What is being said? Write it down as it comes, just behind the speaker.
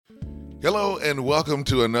Hello and welcome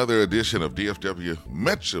to another edition of DFW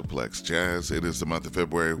Metroplex Jazz. It is the month of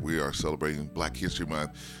February. We are celebrating Black History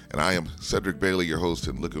Month, and I am Cedric Bailey, your host,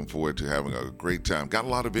 and looking forward to having a great time. Got a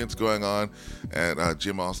lot of events going on at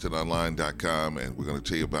jimaustinonline.com, and we're going to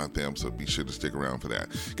tell you about them, so be sure to stick around for that.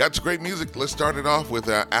 Got some great music. Let's start it off with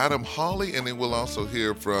Adam Hawley, and then we'll also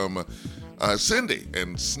hear from Cindy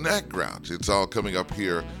and Snack Grouch. It's all coming up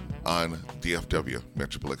here on DFW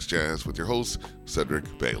Metroplex Jazz with your host, Cedric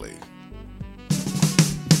Bailey.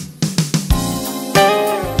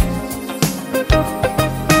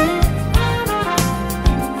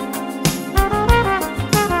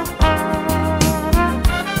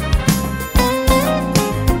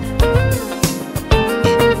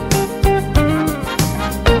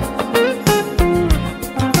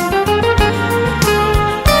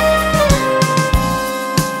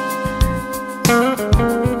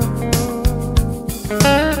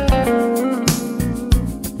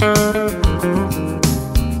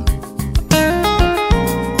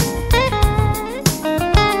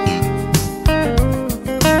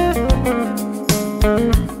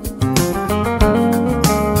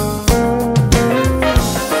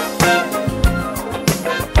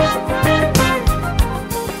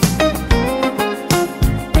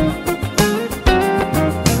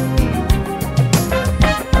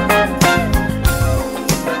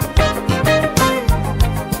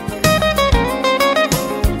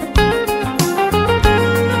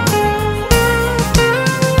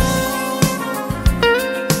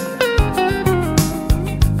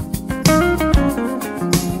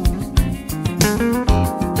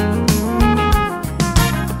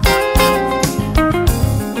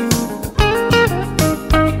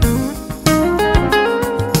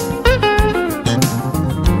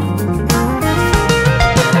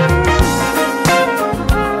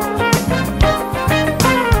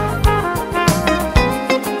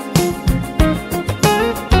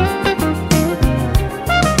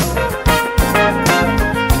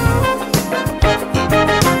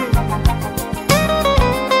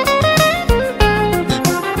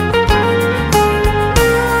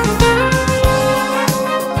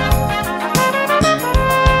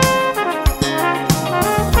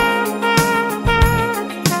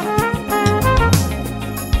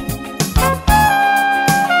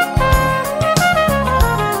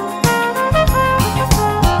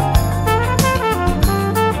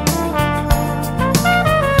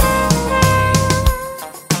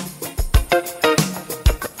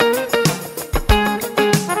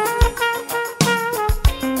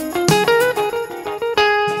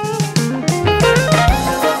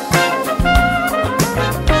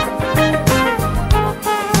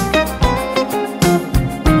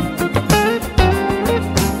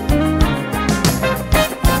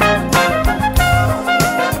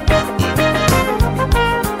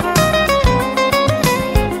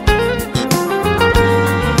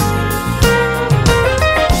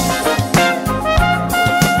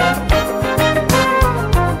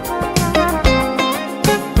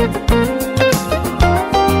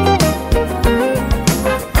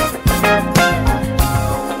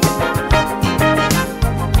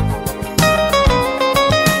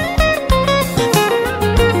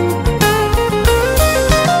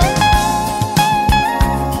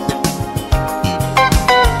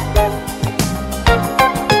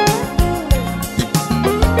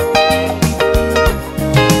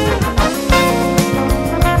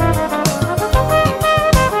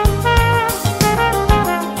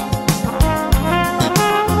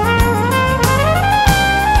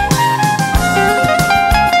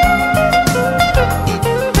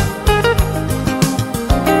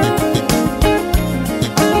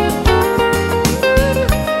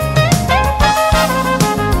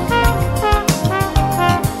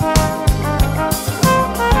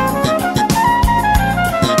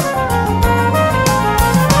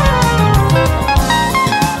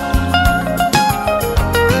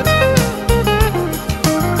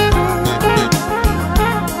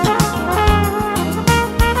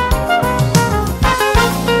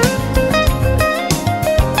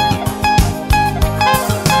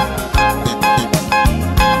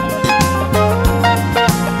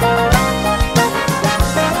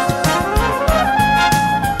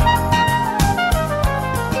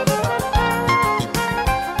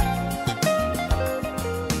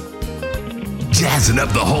 jazzing up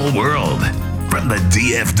the whole world from the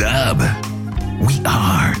DFW. We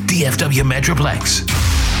are DFW Metroplex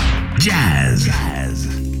Jazz.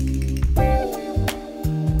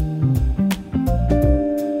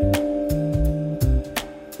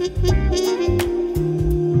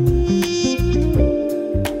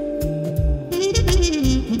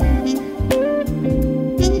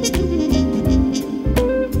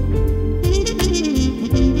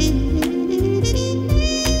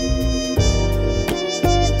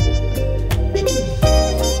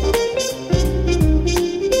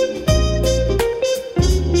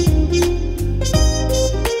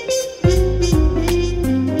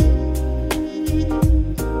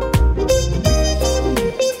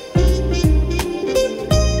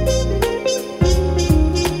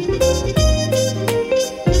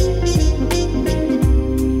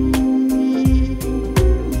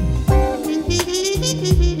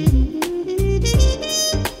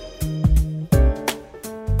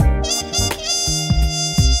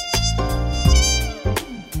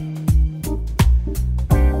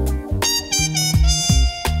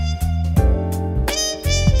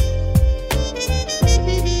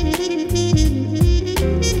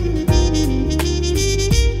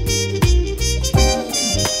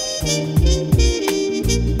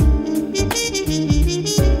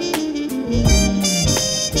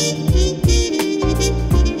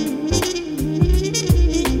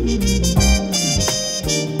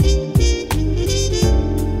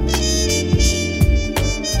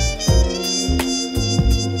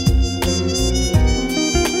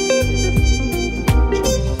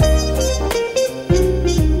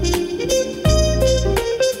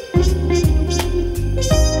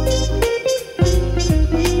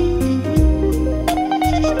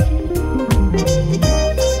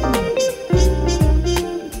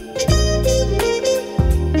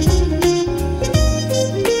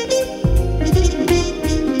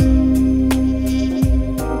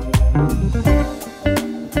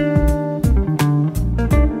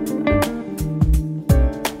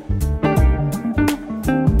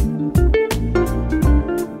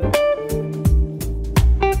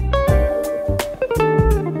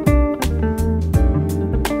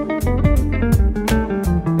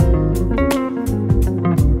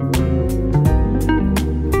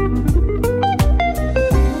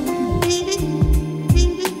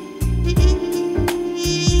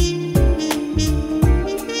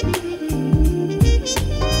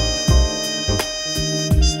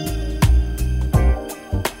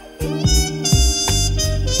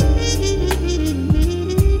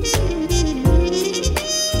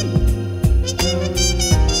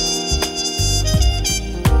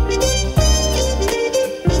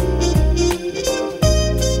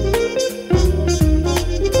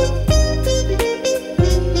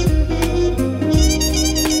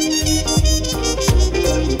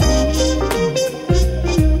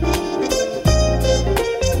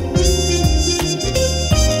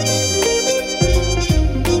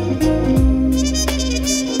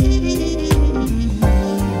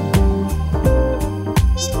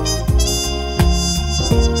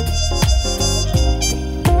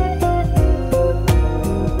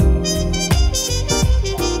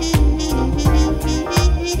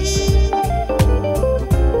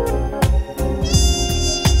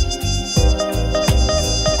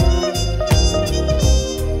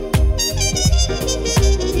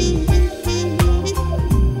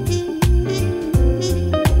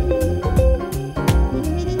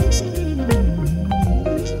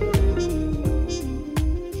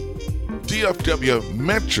 DFW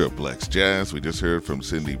Metroplex Jazz. We just heard from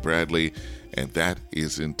Cindy Bradley, and that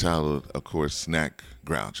is entitled, of course, Snack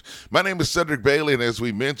Grouch. My name is Cedric Bailey, and as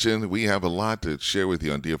we mentioned, we have a lot to share with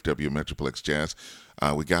you on DFW Metroplex Jazz.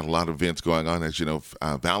 We got a lot of events going on. As you know,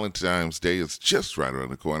 Valentine's Day is just right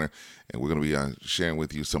around the corner, and we're going to be sharing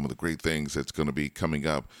with you some of the great things that's going to be coming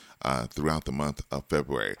up throughout the month of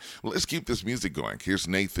February. Well, let's keep this music going. Here's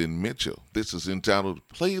Nathan Mitchell. This is entitled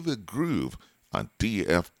Play the Groove on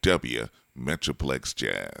DFW Metroplex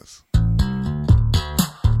Jazz.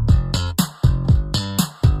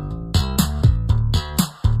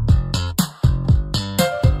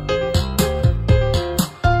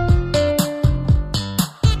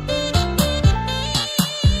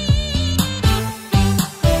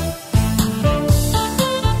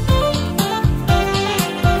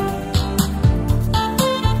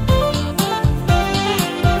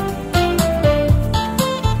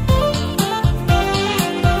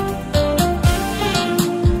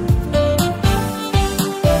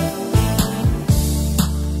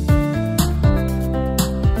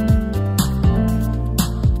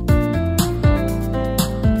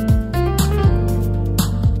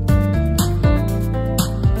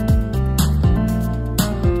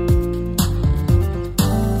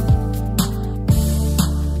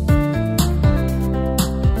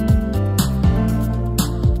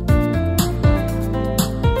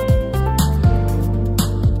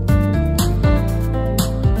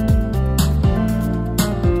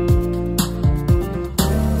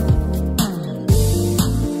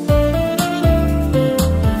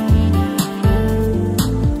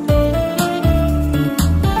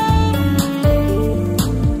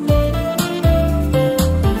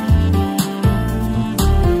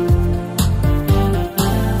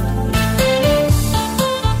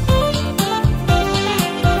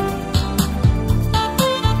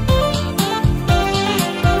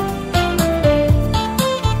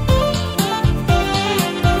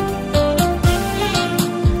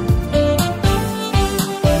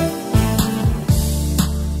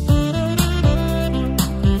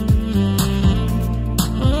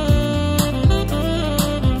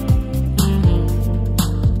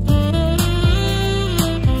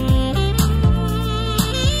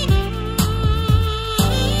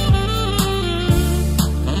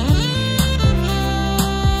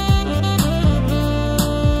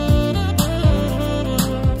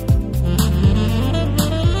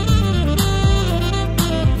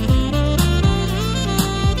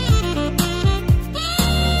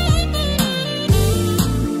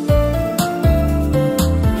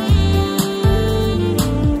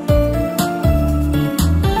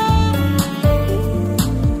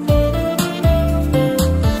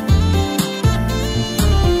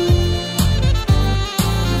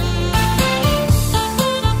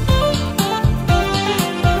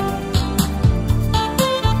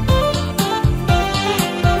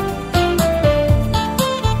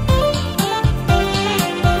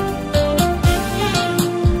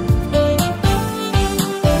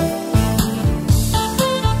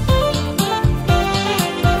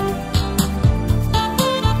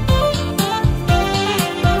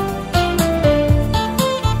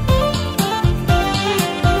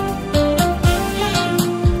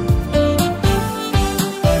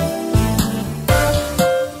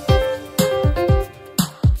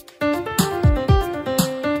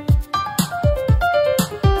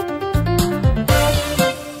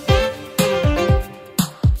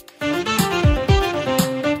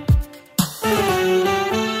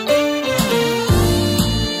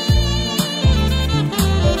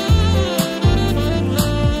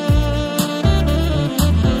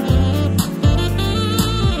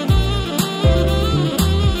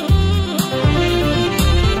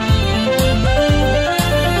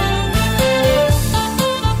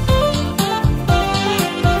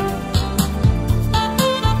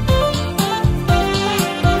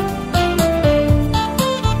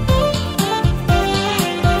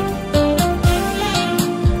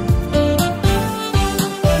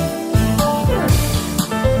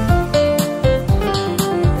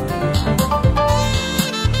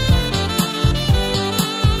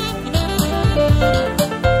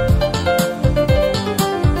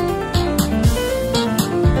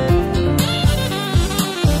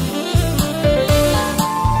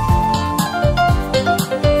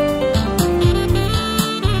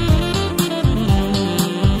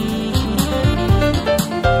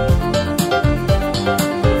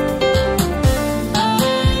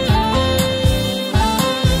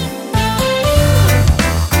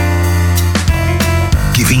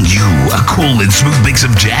 cool and smooth mix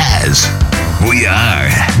of jazz. We are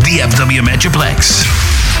DFW Metroplex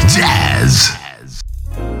Jazz.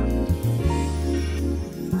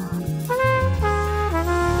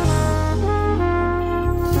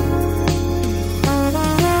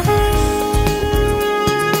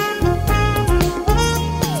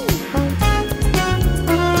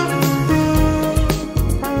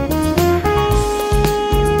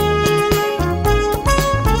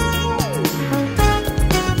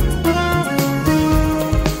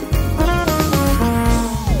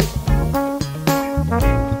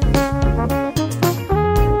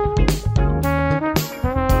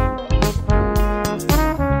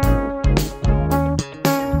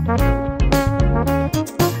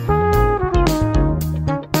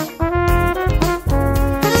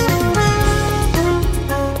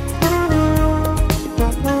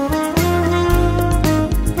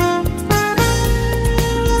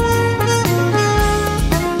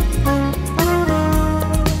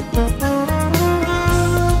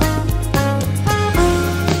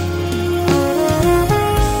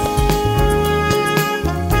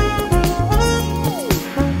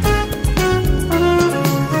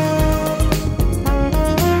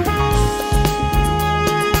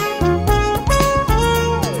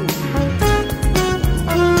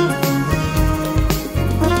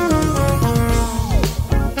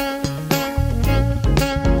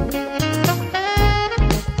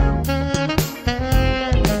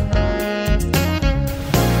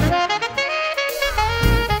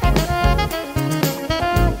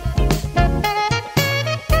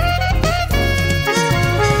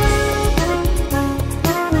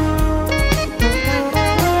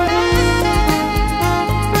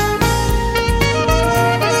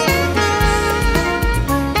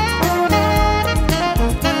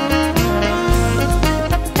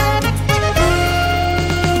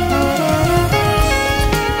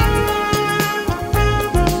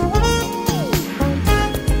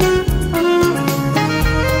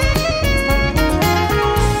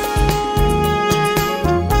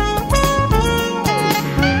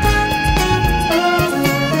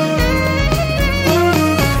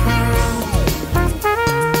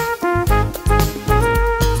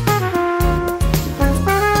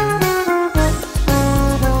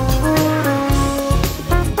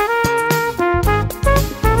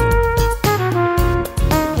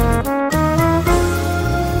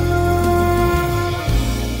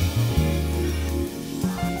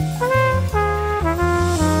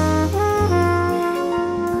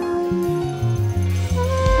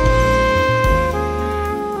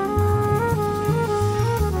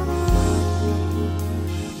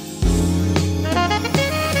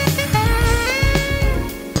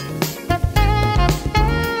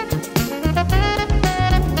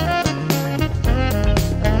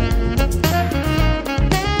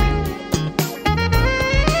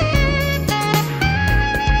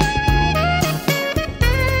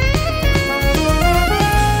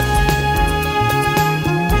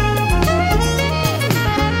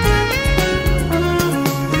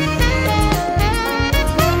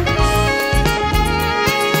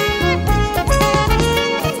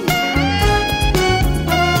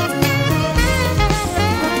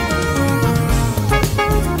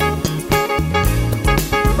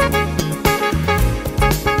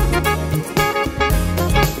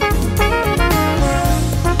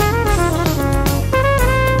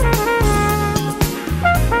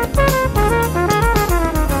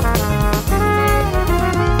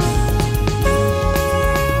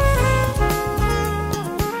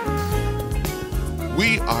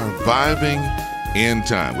 We are vibing in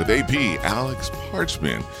time with AP Alex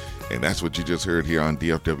Parchman. And that's what you just heard here on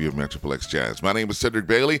DFW Metroplex Jazz. My name is Cedric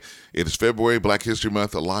Bailey. It is February, Black History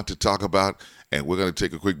Month, a lot to talk about. And we're going to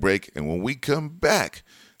take a quick break. And when we come back,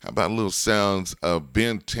 how about a little sounds of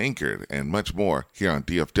Ben Tankard and much more here on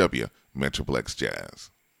DFW Metroplex Jazz.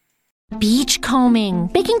 Beachcombing,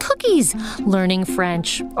 baking cookies, learning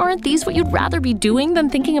French. Aren't these what you'd rather be doing than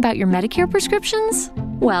thinking about your Medicare prescriptions?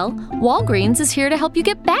 Well, Walgreens is here to help you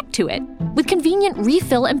get back to it with convenient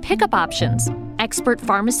refill and pickup options, expert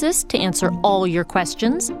pharmacists to answer all your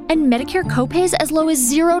questions, and Medicare copays as low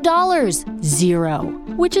as $0. Zero.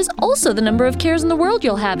 Which is also the number of cares in the world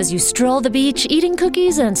you'll have as you stroll the beach, eating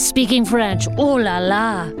cookies and speaking French. Oh la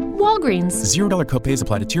la. Walgreens. $0 copays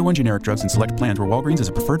apply to Tier 1 generic drugs and select plans where Walgreens is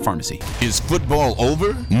a preferred pharmacy. Is football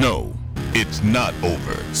over? No. It's not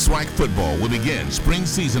over. SWAC football will begin spring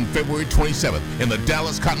season February 27th in the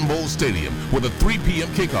Dallas Cotton Bowl Stadium with a 3 p.m.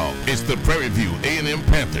 kickoff. It's the Prairie View A&M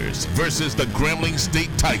Panthers versus the Grambling State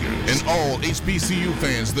Tigers. And all HBCU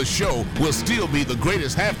fans, the show will still be the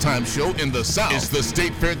greatest halftime show in the South. It's the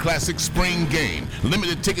State Fair Classic spring game.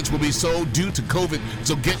 Limited tickets will be sold due to COVID,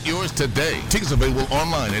 so get yours today. Tickets available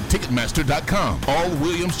online at Ticketmaster.com. All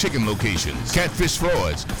Williams Chicken locations, Catfish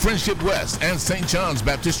Floyd's, Friendship West, and St. John's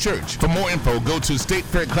Baptist Church. For more info, go to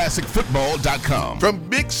StateFairClassicFootball.com. From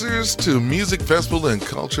mixers to music festival and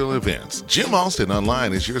cultural events, Jim Austin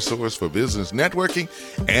Online is your source for business networking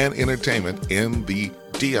and entertainment in the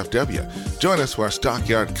DFW. Join us for our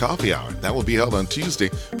Stockyard Coffee Hour. That will be held on Tuesday,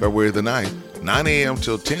 February the 9th, 9 a.m.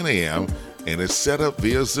 till 10 a.m., and it's set up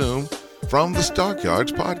via Zoom from the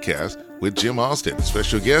Stockyards podcast with Jim Austin.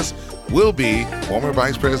 Special guest will be former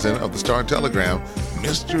Vice President of the Star-Telegram,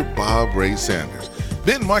 Mr. Bob Ray Sanders.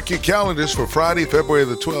 Then mark your calendars for Friday, February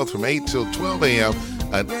the 12th from 8 till 12 a.m.,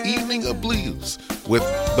 an evening of blues with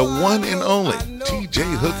the one and only T.J.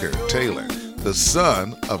 Hooker Taylor, the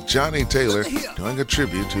son of Johnny Taylor, doing a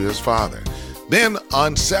tribute to his father. Then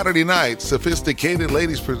on Saturday night, Sophisticated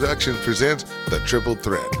Ladies Production presents The Triple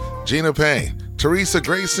Threat. Gina Payne, Teresa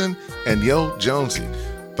Grayson, and Yo Jonesy,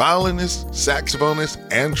 violinist, saxophonist,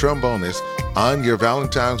 and trombonist on your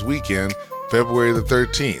Valentine's weekend, February the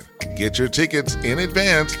 13th. Get your tickets in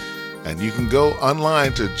advance, and you can go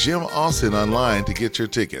online to Jim Austin Online to get your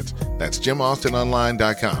tickets. That's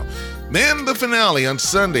JimAustinOnline.com. Then the finale on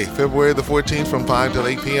Sunday, February the 14th from 5 till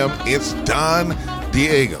 8 p.m. It's Don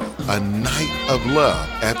Diego, A Night of Love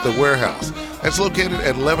at the Warehouse. That's located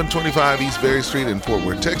at 1125 East Berry Street in Fort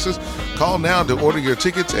Worth, Texas. Call now to order your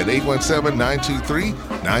tickets at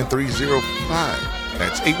 817-923-9305.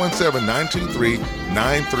 That's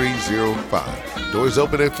 817-923-9305. Doors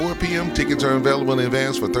open at 4 p.m. Tickets are available in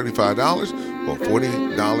advance for $35 or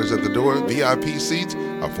 $40 at the door. VIP seats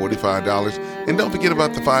are $45. And don't forget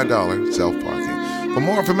about the $5 self-parking. For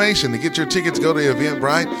more information, to get your tickets, go to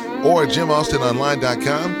Eventbrite or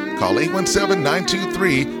JimAustinOnline.com. Call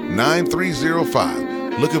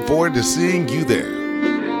 817-923-9305. Looking forward to seeing you there.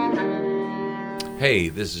 Hey,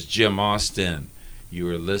 this is Jim Austin. You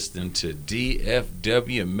are listening to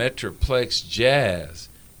DFW Metroplex Jazz.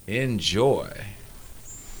 Enjoy.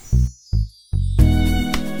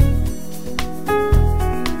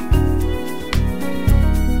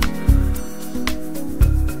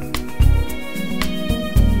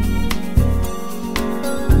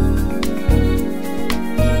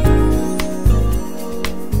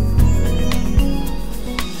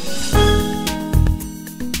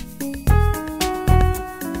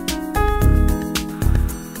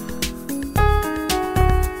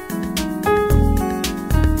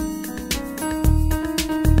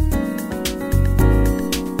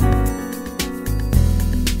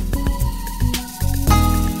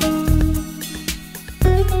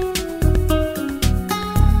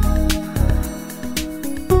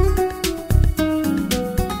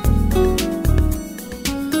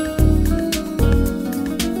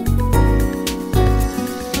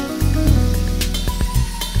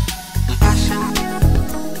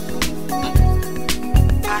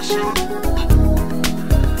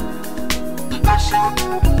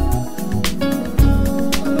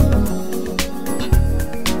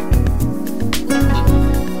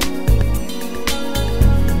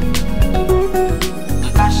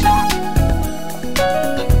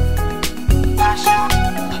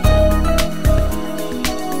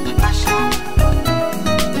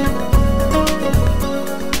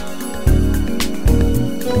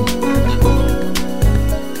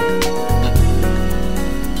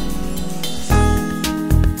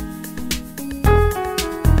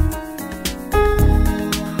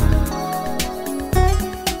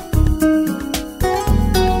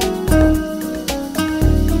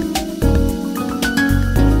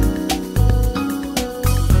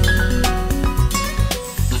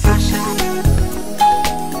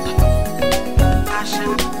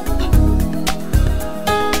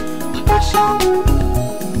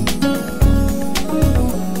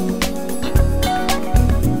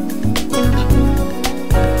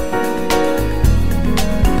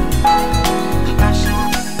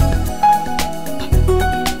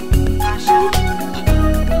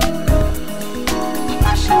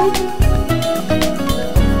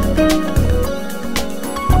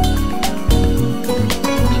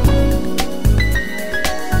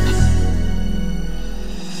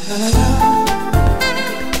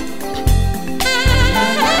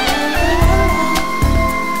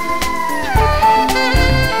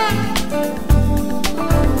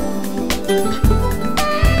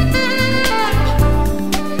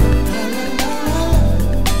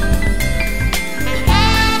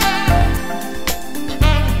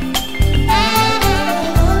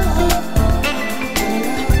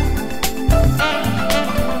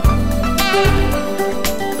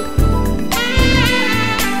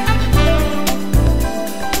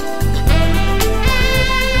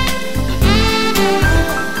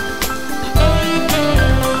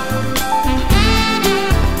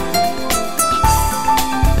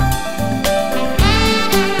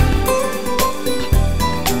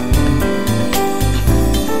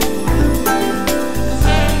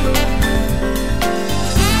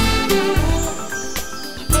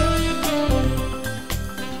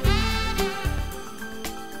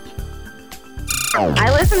 I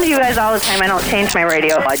listen to you guys all the time. I don't change my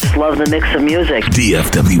radio. I just love the mix of music.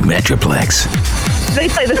 DFW Metroplex. They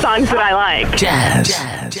play the songs that I like. Jazz.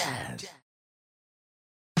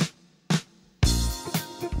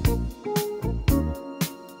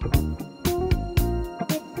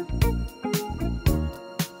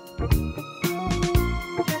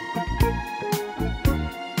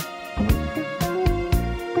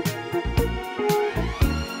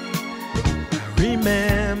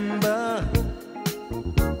 Remember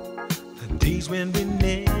the days when we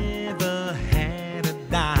never had a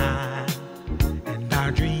dime, and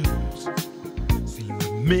our dreams seemed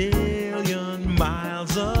a million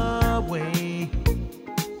miles away.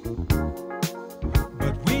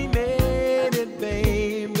 But we made it,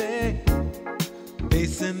 baby,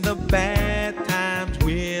 facing the bad times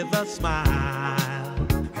with a smile.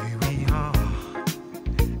 Here we are,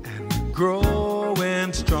 and we're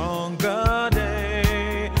growing stronger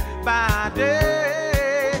day by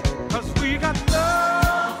day, 'cause we got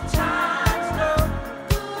love, times love,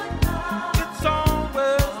 it's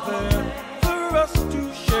always there for us to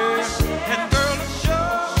share. And girl, it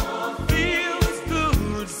sure feels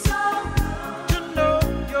good to know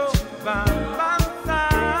you're by my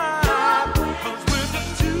side, 'cause we're the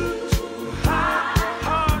two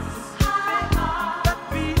hearts that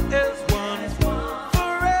beat as one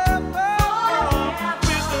forever.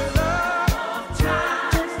 With the love,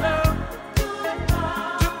 times love,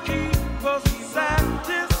 to keep us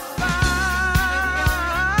satisfied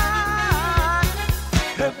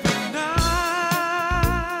every night.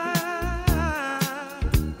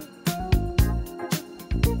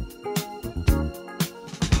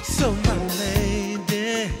 So my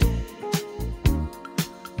lady,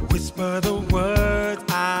 whisper the words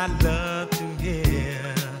I love to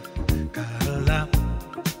hear. Cuddle up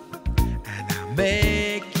and I'll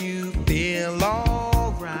make you feel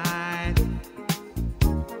alright.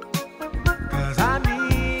 'Cause I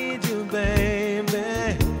need you,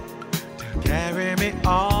 baby, to carry me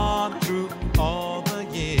on through all the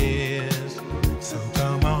years. So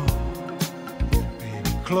come on,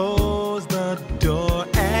 baby, close the door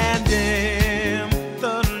and dim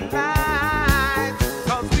the lights.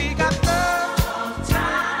 'Cause we got love,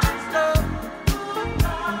 times love,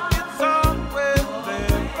 it's always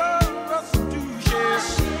there for us to share.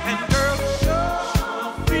 And girl, it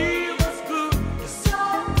sure feels good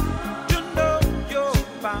to know you're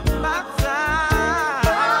by my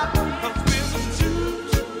side. 'Cause we're the two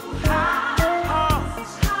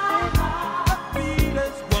hearts that beat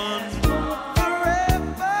as one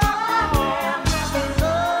forever. With the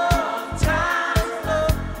love, times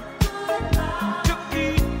love, to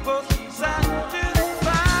keep us satisfied.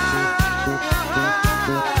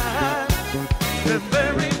 And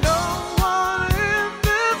there ain't no one in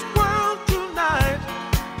this world tonight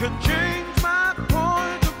can change my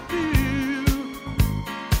point of view.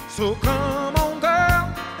 So come on, girl,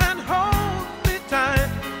 and hold me tight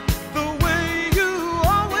the way you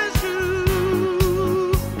always do.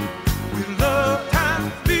 With love,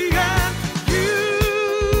 times me and you.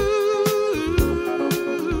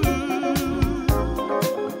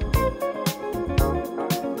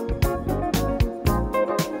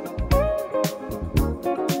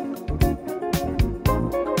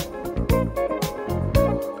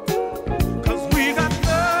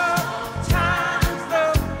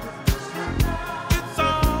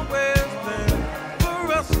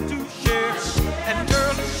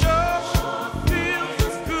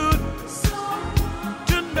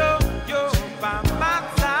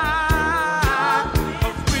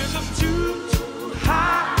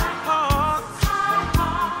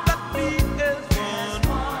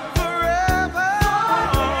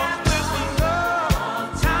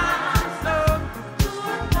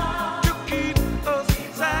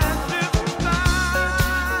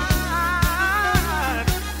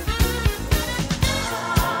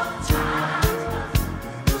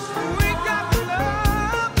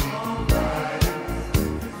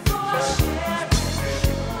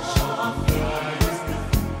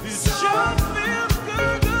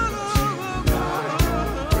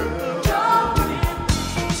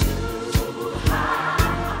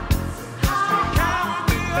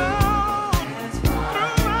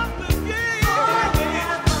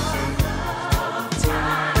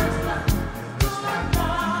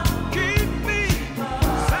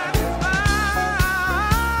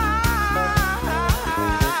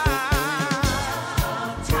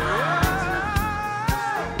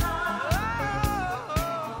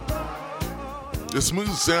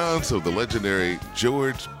 smooth sounds of the legendary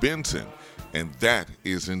George Benson, and that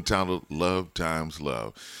is entitled Love Times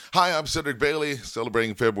Love. Hi, I'm Cedric Bailey,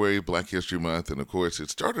 celebrating February Black History Month, and of course, it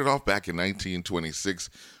started off back in 1926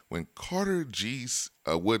 when Carter G.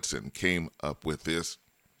 Woodson came up with this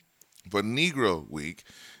for Negro Week,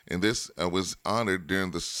 and this was honored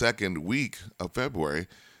during the second week of February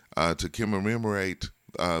to commemorate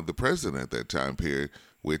the president at that time period,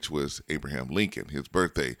 which was Abraham Lincoln. His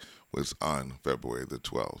birthday was on February the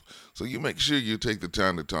 12th. So you make sure you take the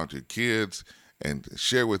time to talk to your kids and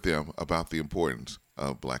share with them about the importance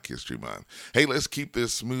of Black History Month. Hey, let's keep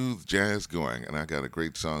this smooth jazz going, and I got a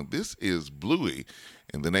great song. This is Bluey,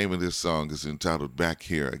 and the name of this song is entitled Back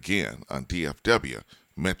Here Again on DFW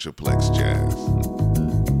Metroplex Jazz.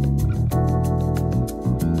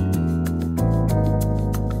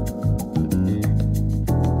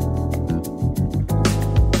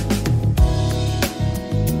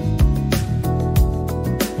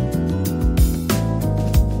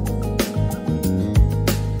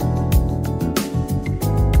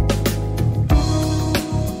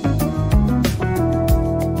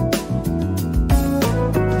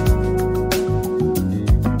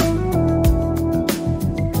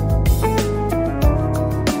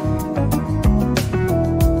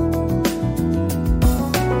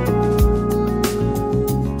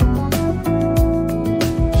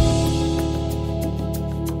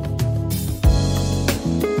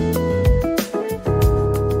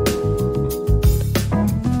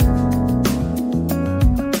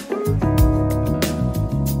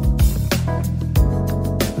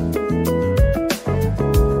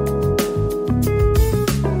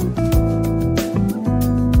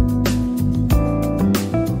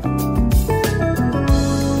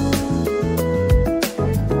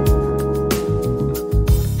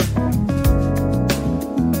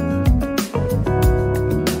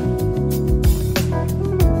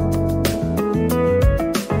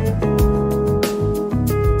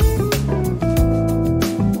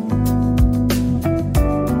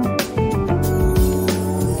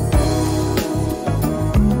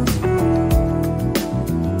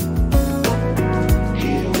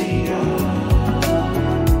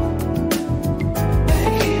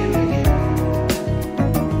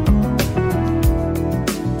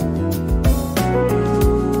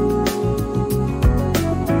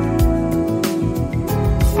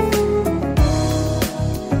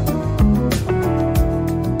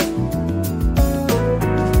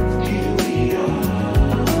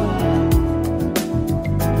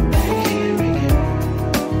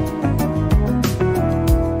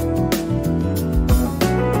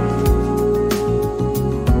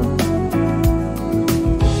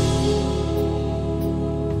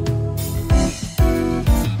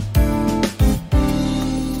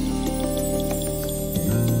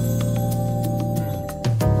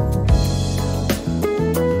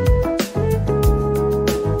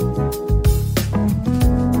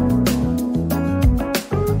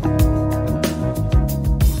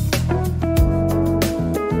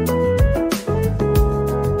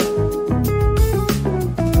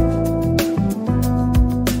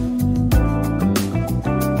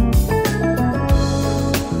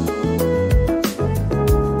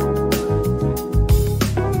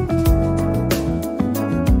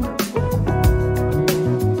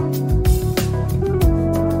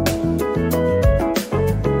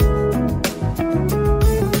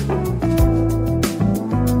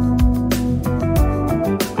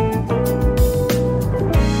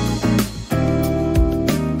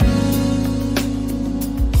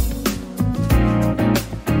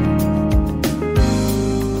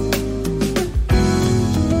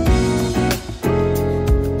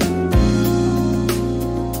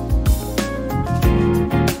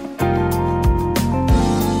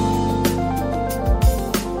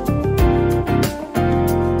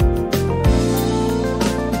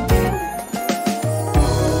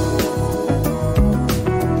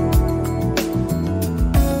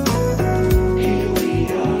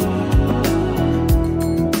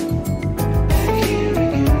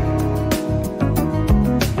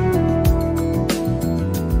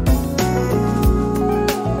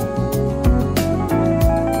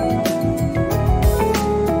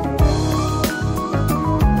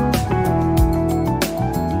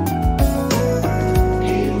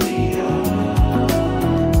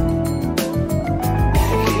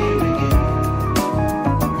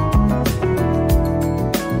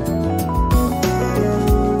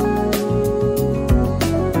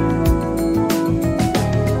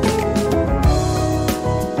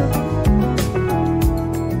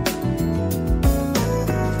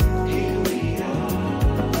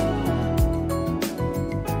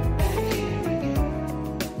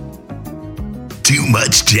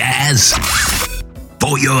 much jazz?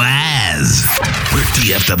 For your ass. With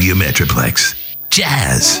DFW Metroplex.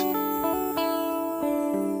 Jazz.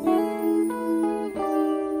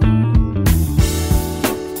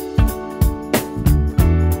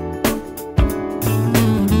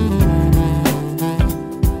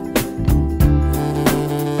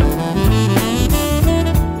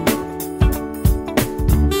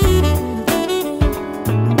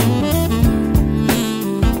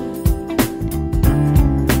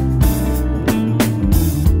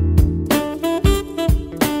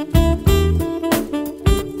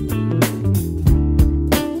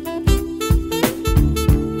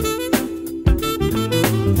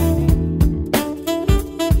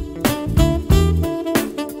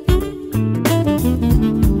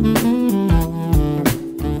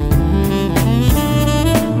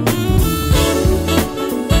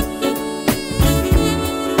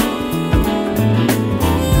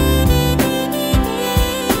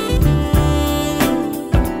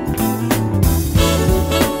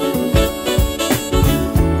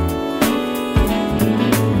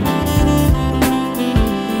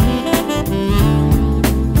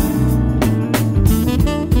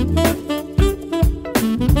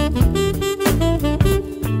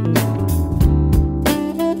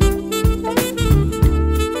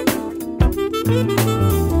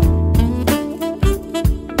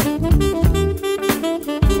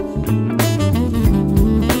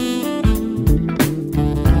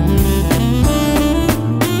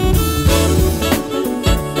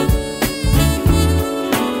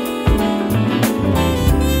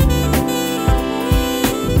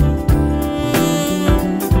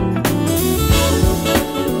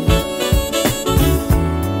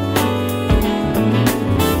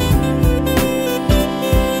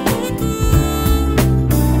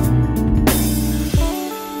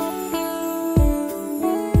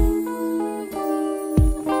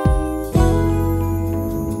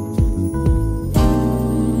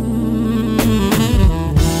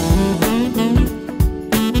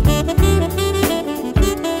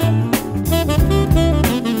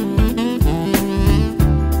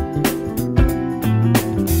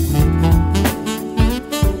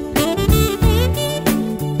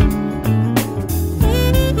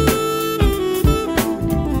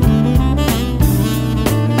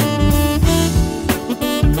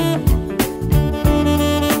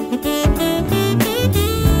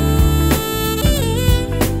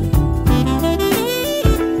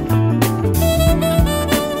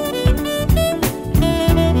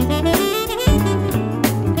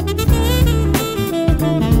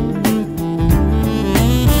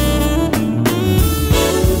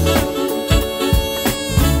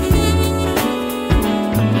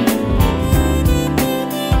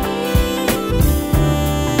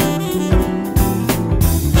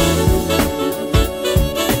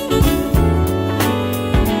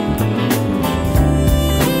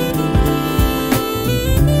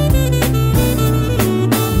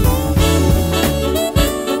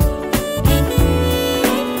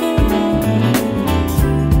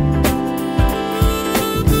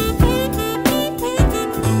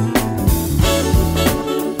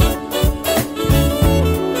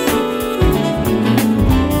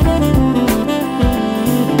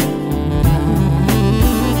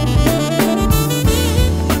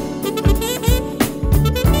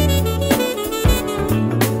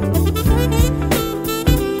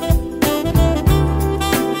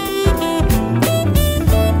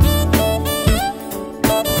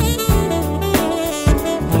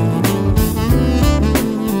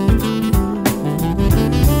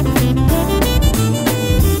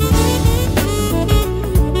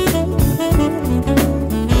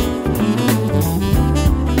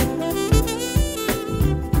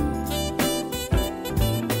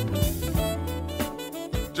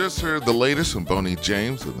 Just heard the latest from Boney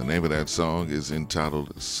James, and the name of that song is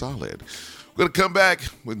entitled Solid. We're going to come back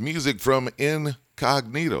with music from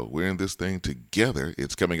Incognito. We're in this thing together.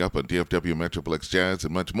 It's coming up on DFW Metroplex Jazz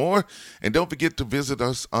and much more. And don't forget to visit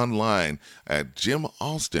us online at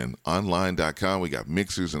jimaustinonline.com. We got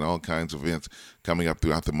mixers and all kinds of events coming up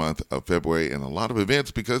throughout the month of February, and a lot of events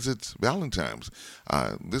because it's Valentine's.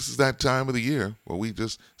 This is that time of the year where we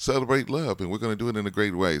just celebrate love, and we're going to do it in a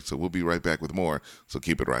great way. So we'll be right back with more. So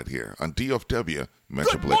keep it right here on DFW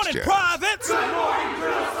Metroplex Good morning, Jazz. Privates! Good morning,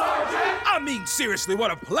 Drill Sergeant! I mean, seriously, what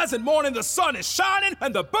a pleasant morning. The sun is shining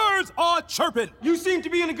and the birds are chirping. You seem to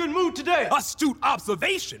be in a good mood today. Astute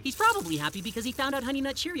observation. He's probably happy because he found out Honey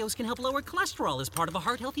Nut Cheerios can help lower cholesterol as part of a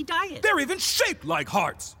heart-healthy diet. They're even shaped like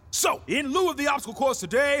hearts. So, in lieu of the obstacle course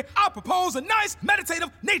today, I propose a nice meditative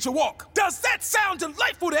nature walk. Does that sound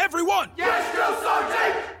delightful to everyone? Yes, Drill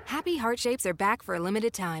Sergeant! Happy Heart Shapes are back for a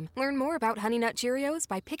limited time. Learn more about Honey Nut Cheerios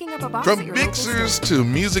by picking up a box From at your local mixers store. to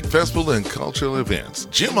music festival and cultural events,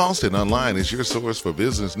 Jim Austin Online is your source for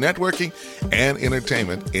business networking and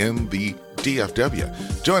entertainment in the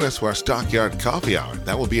DFW. Join us for our Stockyard Coffee Hour.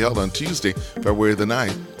 That will be held on Tuesday, February the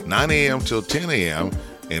 9th, 9 a.m. till 10 a.m.,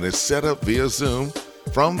 and it's set up via Zoom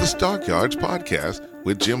from the Stockyards podcast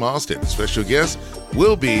with Jim Austin. Special guest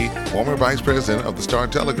will be former Vice President of the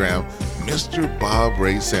Star-Telegram, Mr. Bob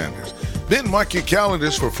Ray Sanders. Then mark your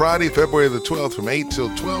calendars for Friday, February the 12th from 8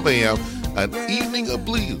 till 12 a.m., an evening of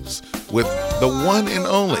blues with the one and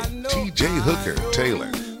only T.J. Hooker Taylor,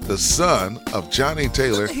 the son of Johnny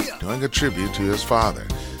Taylor, doing a tribute to his father.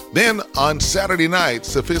 Then on Saturday night,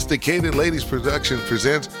 Sophisticated Ladies Productions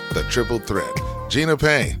presents The Triple Threat. Gina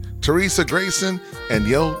Payne, Teresa Grayson, and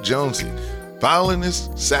Yo Jonesy,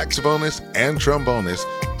 violinist, saxophonist, and trombonist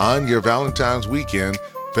on your Valentine's weekend,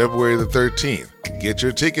 February the 13th. Get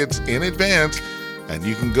your tickets in advance, and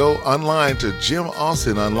you can go online to Jim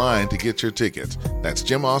Austin Online to get your tickets. That's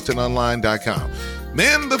jimaustinonline.com.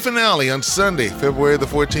 Then the finale on Sunday, February the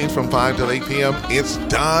 14th from 5 till 8 p.m. It's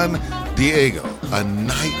Don Diego, A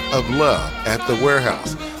Night of Love at the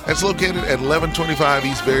Warehouse. That's located at 1125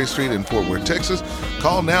 East Berry Street in Fort Worth, Texas.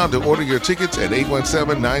 Call now to order your tickets at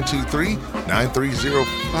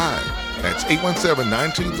 817-923-9305. That's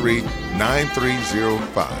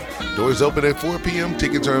 817-923-9305. Doors open at 4 p.m.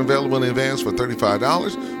 Tickets are available in advance for $35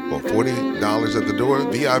 or $40 at the door.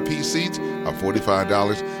 VIP seats are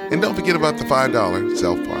 $45. And don't forget about the $5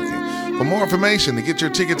 self-parking. For more information, to get your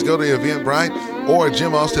tickets, go to Eventbrite or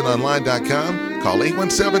jimaustinonline.com. Call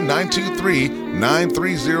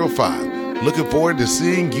 817-923-9305. Looking forward to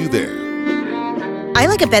seeing you there. I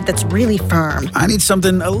like a bed that's really firm. I need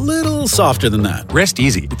something a little softer than that. Rest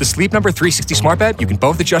easy. With the Sleep Number 360 smart bed, you can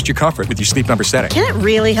both adjust your comfort with your Sleep Number setting. Can it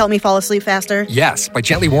really help me fall asleep faster? Yes, by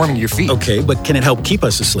gently warming your feet. Okay, but can it help keep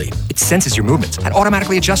us asleep? It senses your movements and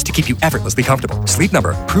automatically adjusts to keep you effortlessly comfortable. Sleep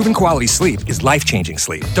Number, proven quality sleep is life-changing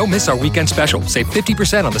sleep. Don't miss our weekend special. Save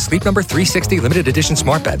 50% on the Sleep Number 360 limited edition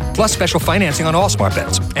smart bed, plus special financing on all smart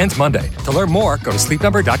beds. Ends Monday. To learn more, go to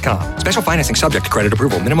sleepnumber.com. Special financing subject to credit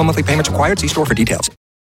approval. Minimum monthly payments required. See store for details.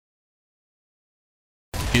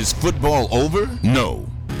 Is football over? No,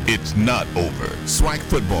 it's not over. SWAC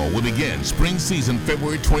football will begin spring season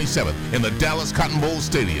February 27th in the Dallas Cotton Bowl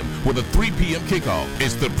Stadium with a 3 p.m. kickoff.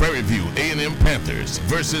 It's the Prairie View A&M Panthers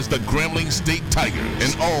versus the Grambling State Tigers.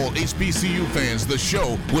 And all HBCU fans, the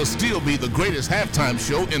show will still be the greatest halftime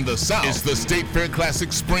show in the South. It's the State Fair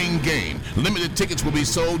Classic spring game. Limited tickets will be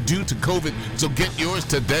sold due to COVID, so get yours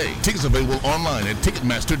today. Tickets available online at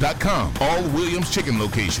Ticketmaster.com. All Williams Chicken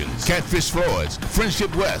locations, Catfish Floyd's,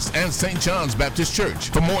 Friendship West, and St. John's Baptist Church.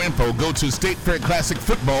 For more info, go to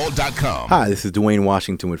StateFairClassicFootball.com. Hi, this is Dwayne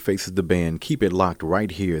Washington with Faces the Band. Keep it locked right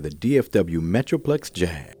here, the DFW Metroplex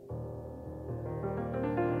Jazz.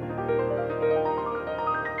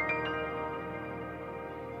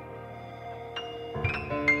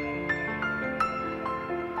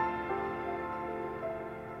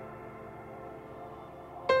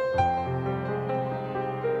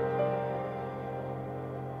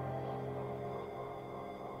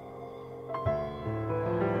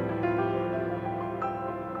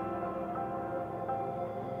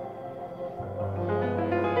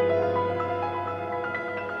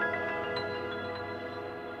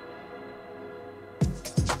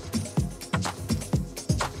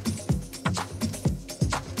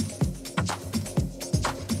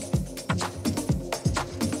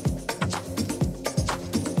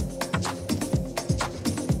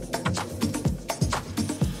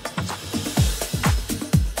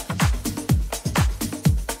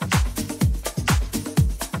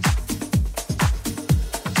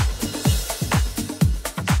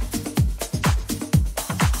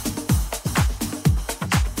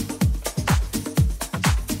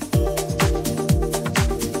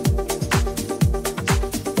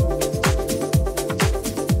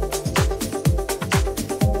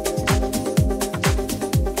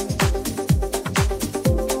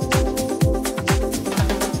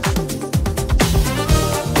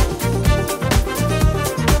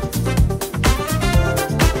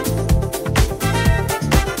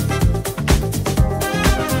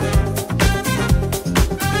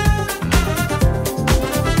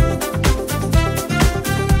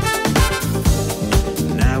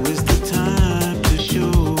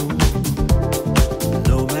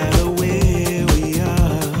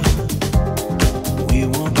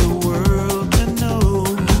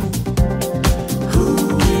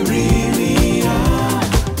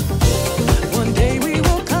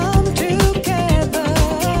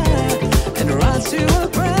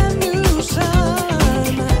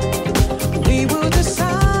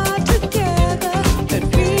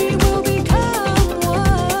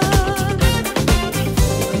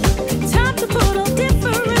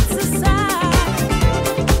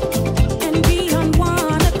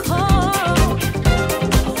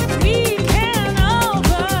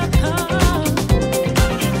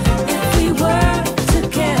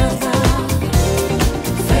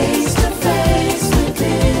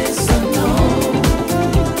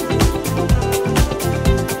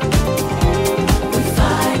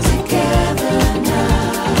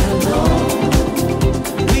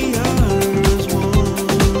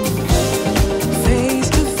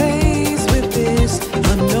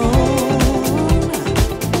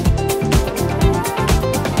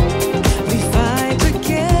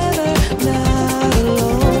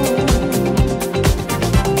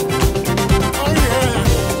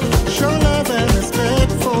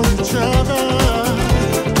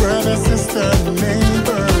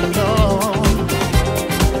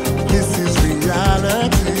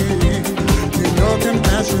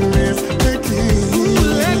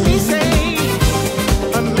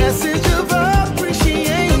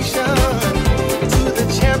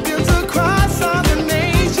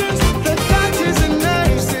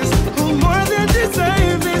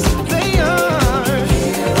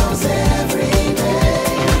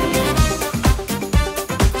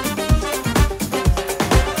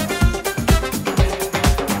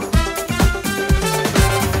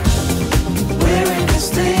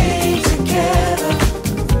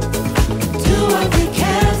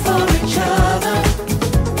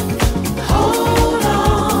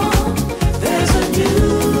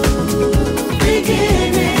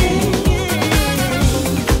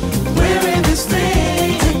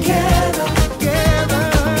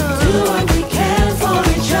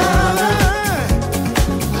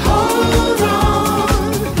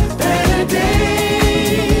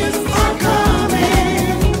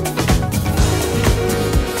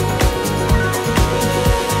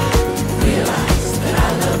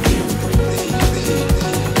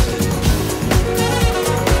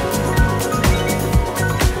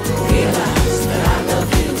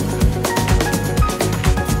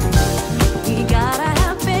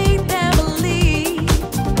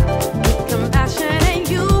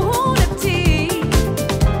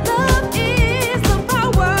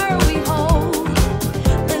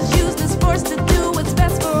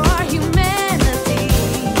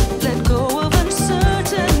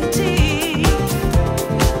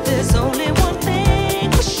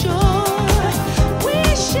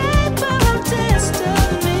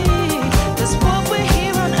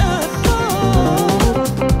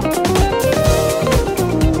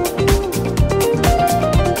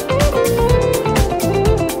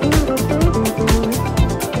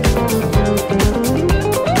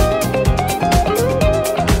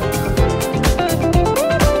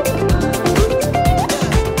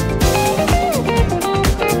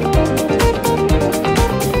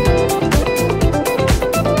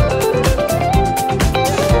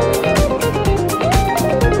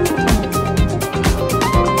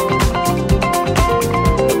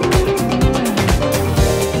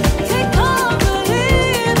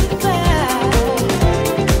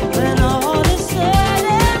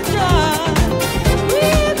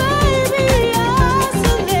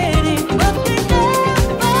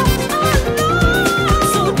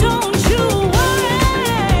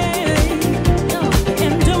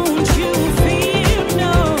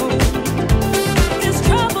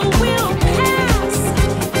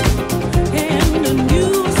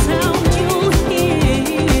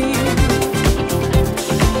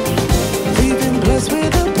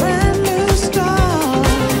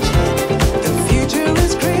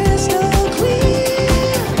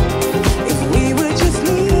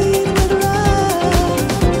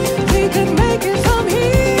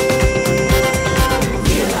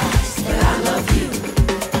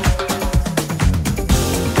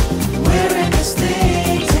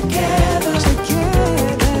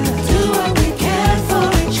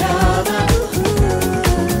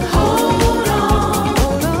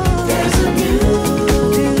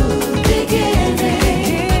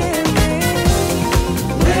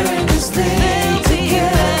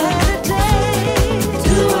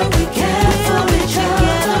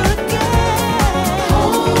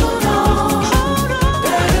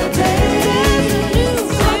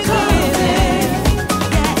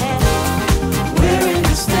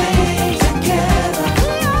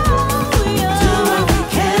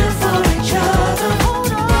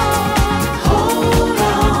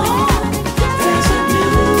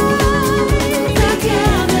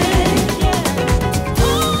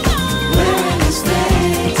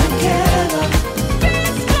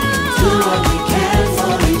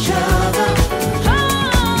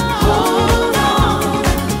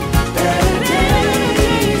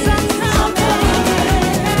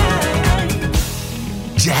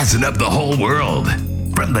 up the whole world.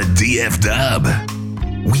 From the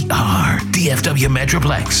DFW, we are DFW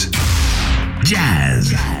Metroplex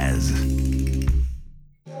Jazz.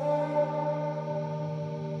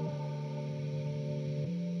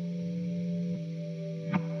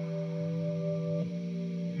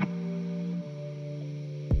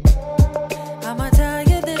 I'ma tell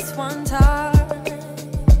you this one time.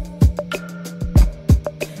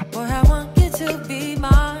 Boy, I want you to be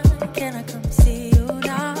mine. Can I come see you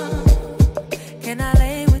now? Can I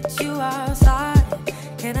lay with you outside?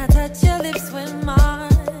 Can I touch your lips with mine?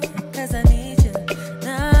 'Cause I need you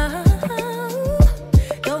now.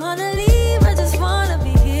 Don't wanna leave, I just wanna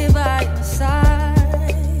be here by your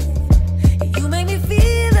side. You make me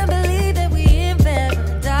feel and believe that we in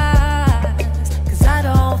paradise. 'Cause I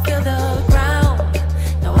don't feel the ground.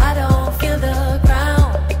 No, I don't feel the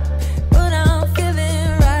ground. But I'm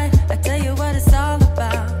feeling right. I tell you what it's all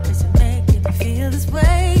about. 'Cause you're making me feel this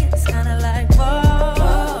way. It's kinda like, whoa.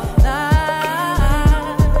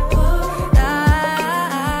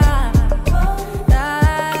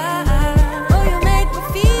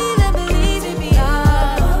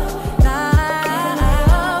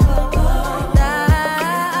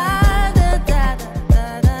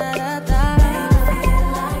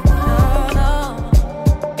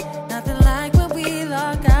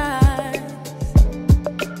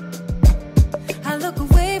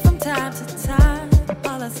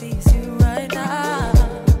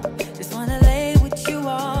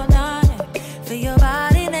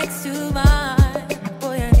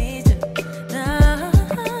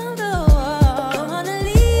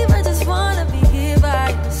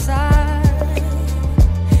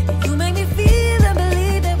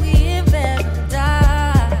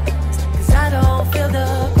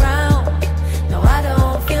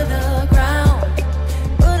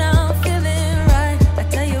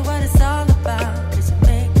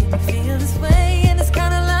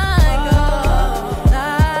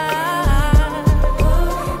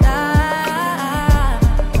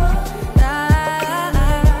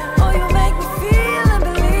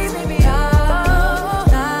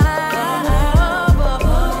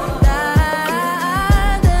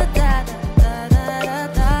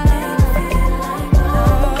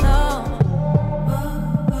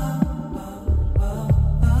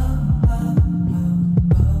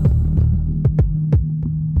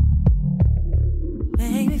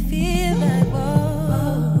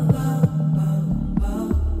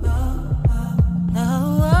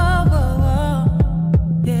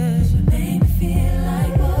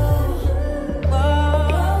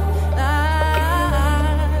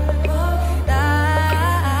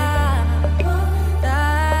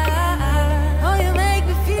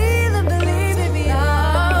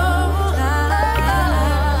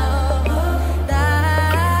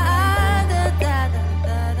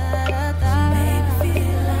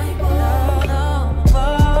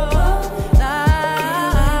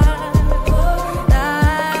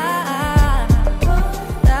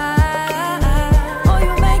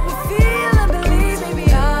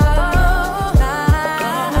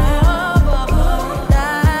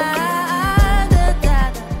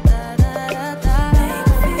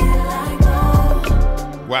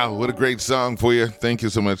 Wow, what a great song for you. Thank you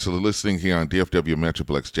so much for listening here on DFW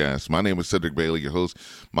Metroplex Jazz. My name is Cedric Bailey, your host.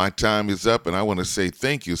 My time is up, and I want to say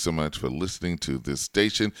thank you so much for listening to this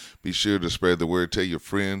station. Be sure to spread the word, tell your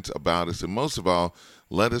friends about us, and most of all,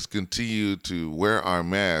 let us continue to wear our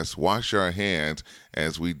masks, wash our hands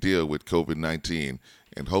as we deal with COVID-19,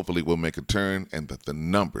 and hopefully we'll make a turn and that the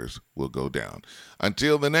numbers will go down.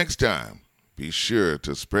 Until the next time, be sure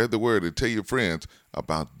to spread the word and tell your friends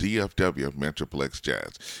about DFW Metroplex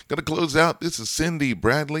Jazz. Going to close out. This is Cindy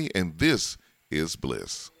Bradley, and this is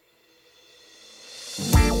Bliss.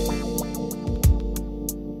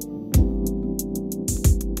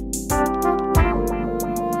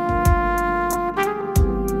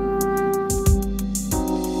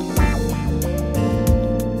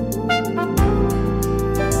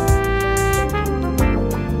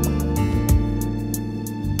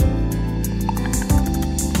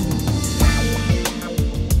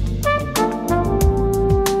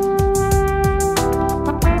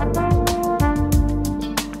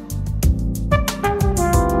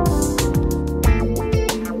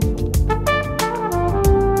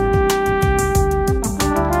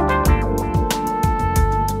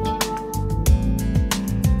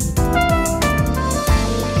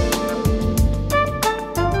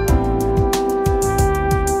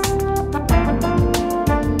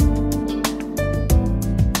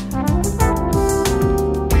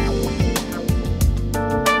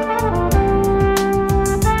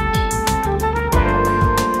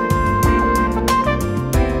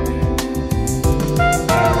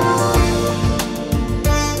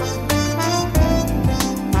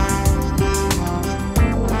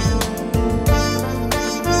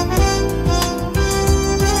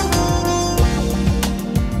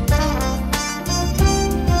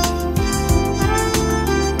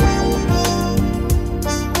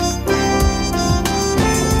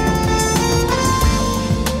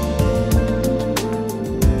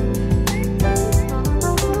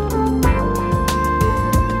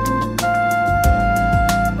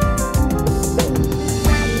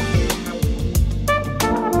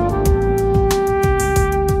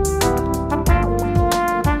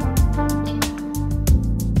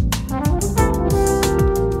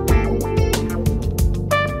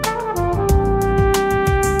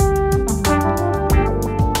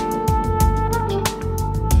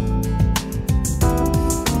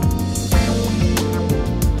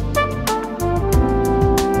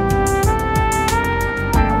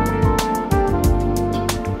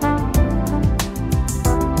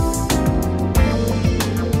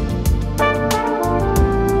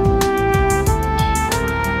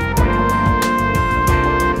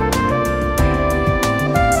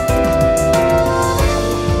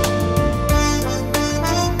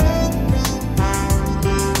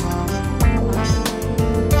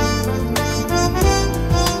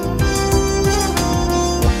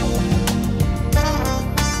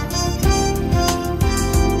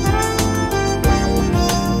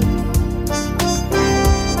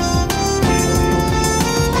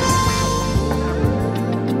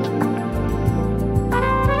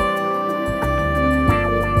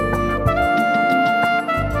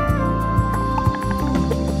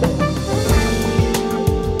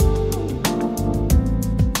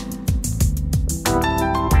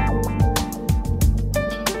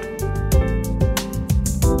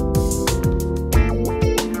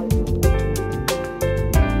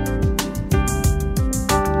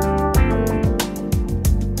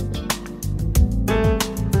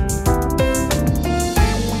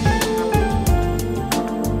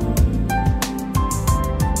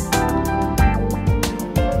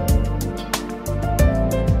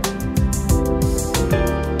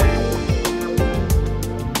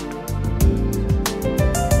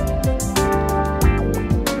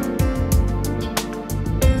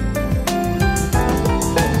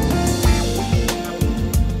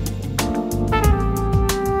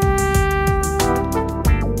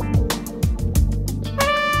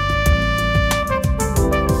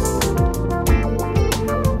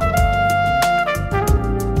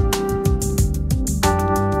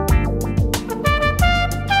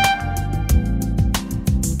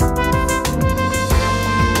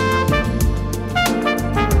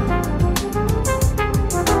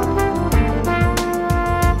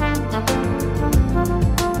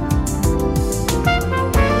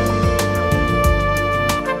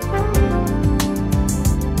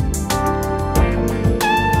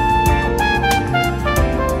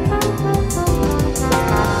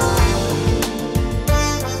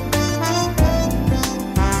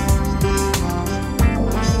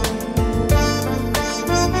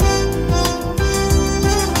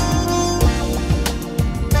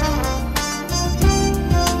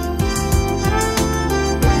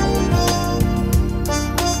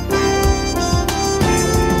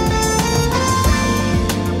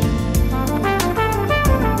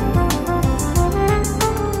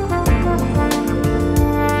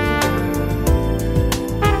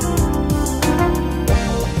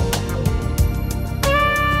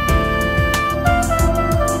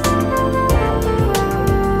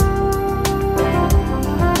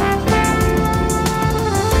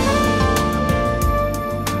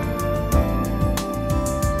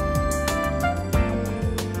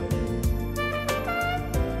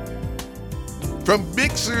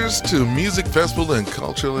 mixers to music festival and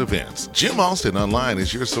cultural events, Jim Austin Online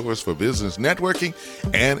is your source for business networking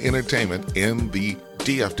and entertainment in the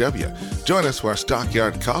DFW. Join us for our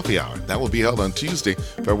Stockyard Coffee Hour. That will be held on Tuesday,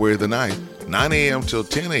 February the 9th, 9 a.m. till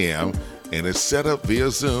 10 a.m., and is set up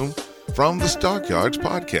via Zoom from the Stockyards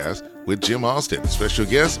podcast with Jim Austin. Special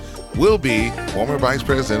guest will be former Vice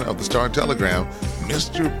President of the Star-Telegram,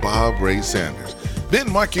 Mr. Bob Ray Sanders.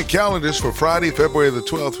 Then mark your calendars for Friday, February the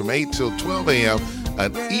 12th from 8 till 12 a.m.,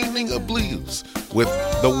 an evening of blues with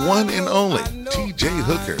the one and only T.J.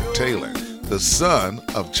 Hooker Taylor, the son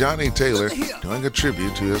of Johnny Taylor, doing a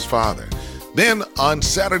tribute to his father. Then on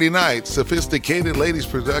Saturday night, Sophisticated Ladies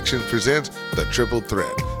Production presents The Triple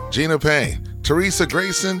Threat. Gina Payne, Teresa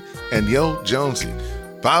Grayson, and Yo Jonesy,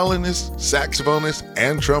 violinist, saxophonist,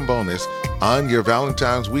 and trombonist on your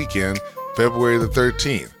Valentine's weekend, February the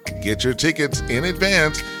 13th. Get your tickets in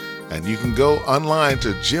advance, and you can go online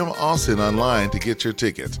to Jim Austin Online to get your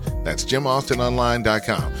tickets. That's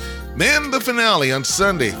jimaustinonline.com. Then the finale on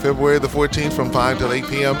Sunday, February the 14th from 5 till 8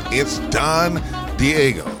 p.m. It's Don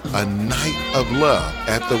Diego, A Night of Love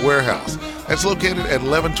at the Warehouse. That's located at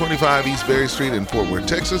 1125 East Berry Street in Fort Worth,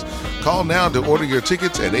 Texas. Call now to order your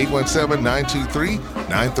tickets at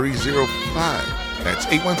 817-923-9305. That's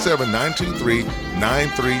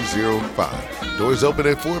 817-923-9305. Doors open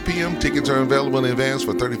at 4 p.m. Tickets are available in advance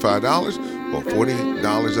for $35 or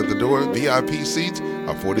 $40 at the door. VIP seats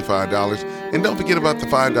are $45. And don't forget about the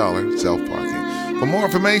 $5 self-parking. For more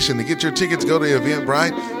information, to get your tickets, go to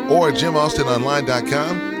Eventbrite or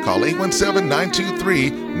jimaustinonline.com. Call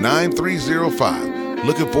 817-923-9305.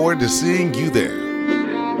 Looking forward to seeing you there.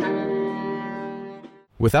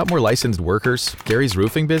 Without more licensed workers, Gary's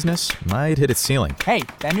roofing business might hit its ceiling. Hey,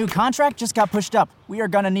 that new contract just got pushed up. We are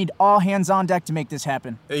going to need all hands on deck to make this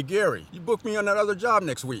happen. Hey, Gary, you booked me on that other job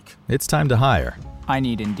next week. It's time to hire. I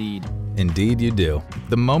need Indeed. Indeed you do.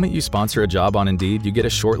 The moment you sponsor a job on Indeed, you get a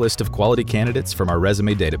short list of quality candidates from our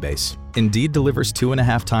resume database. Indeed delivers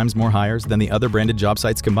 2.5 times more hires than the other branded job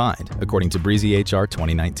sites combined, according to Breezy HR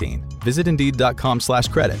 2019. Visit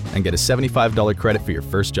Indeed.com/credit and get a $75 credit for your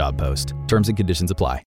first job post. Terms and conditions apply.